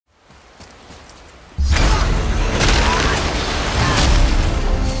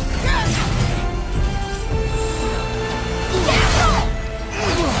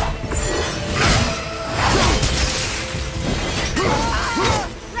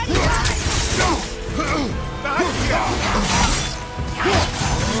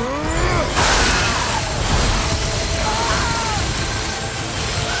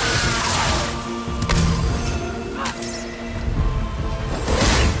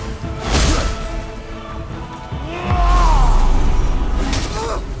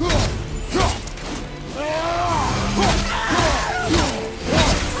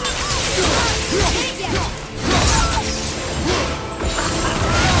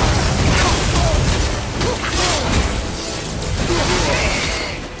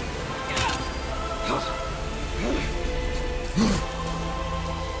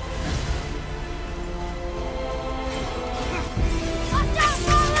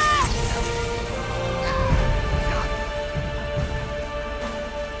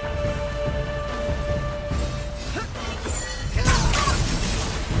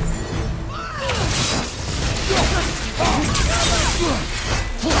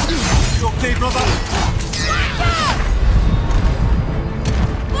day, brother!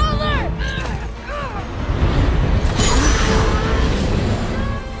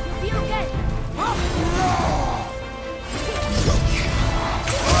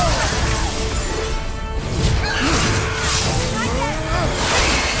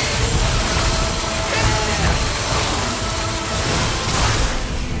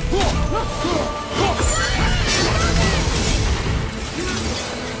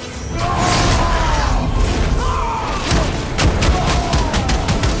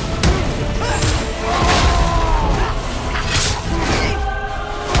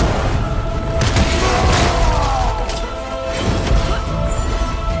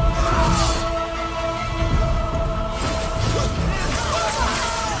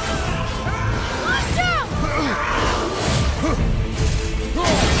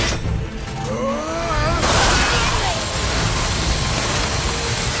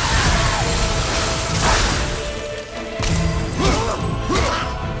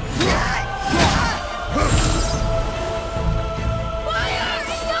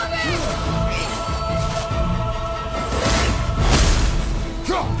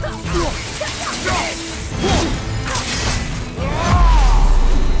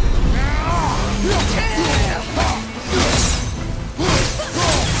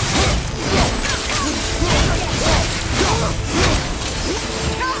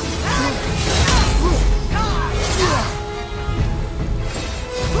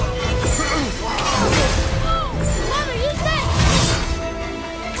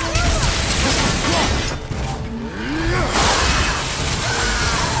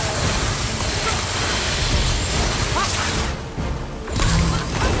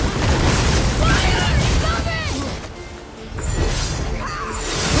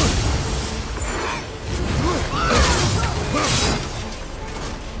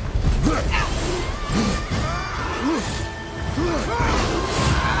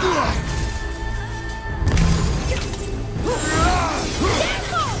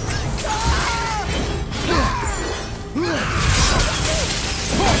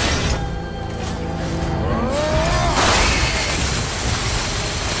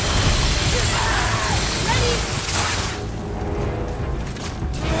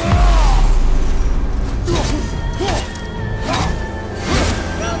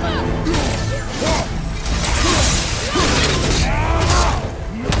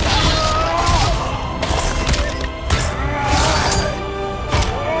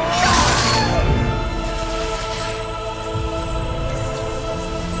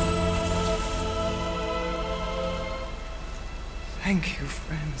 Thank you,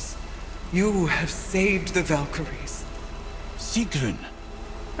 friends. You have saved the Valkyries. Sigrun,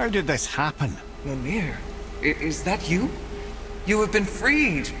 how did this happen? Mimir, is that you? You have been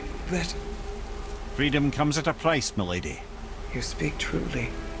freed, but... Freedom comes at a price, milady. You speak truly.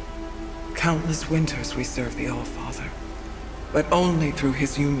 Countless winters we served the All-Father. But only through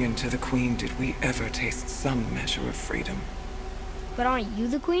his union to the Queen did we ever taste some measure of freedom. But aren't you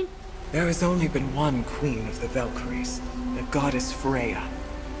the queen? There has only been one queen of the Valkyries, the goddess Freya.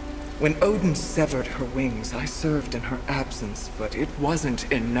 When Odin severed her wings, I served in her absence, but it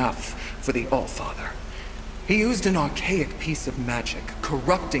wasn't enough for the All-Father. He used an archaic piece of magic,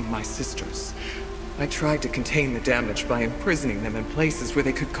 corrupting my sisters. I tried to contain the damage by imprisoning them in places where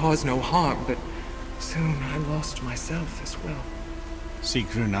they could cause no harm, but soon I lost myself as well.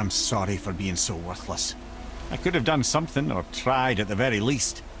 Sigrun, I'm sorry for being so worthless. I could have done something, or tried at the very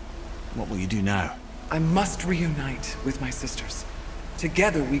least. What will you do now? I must reunite with my sisters.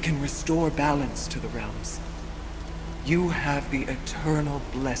 Together we can restore balance to the realms. You have the eternal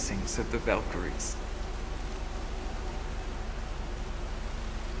blessings of the Valkyries.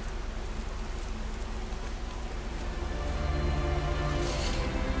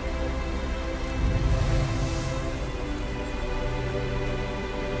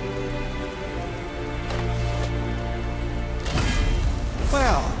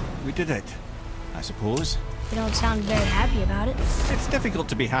 Well, we did it, I suppose. You don't sound very happy about it. It's difficult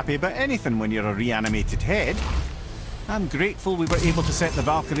to be happy about anything when you're a reanimated head. I'm grateful we were able to set the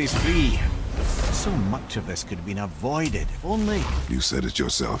Valkyries free. So much of this could have been avoided, if only... You said it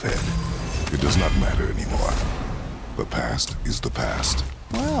yourself, Head. It does not matter anymore. The past is the past.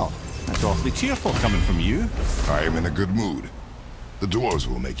 Well, that's awfully cheerful coming from you. I am in a good mood. The dwarves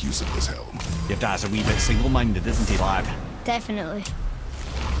will make use of this helm. Your dad's a wee bit single-minded, isn't he, lad? Definitely.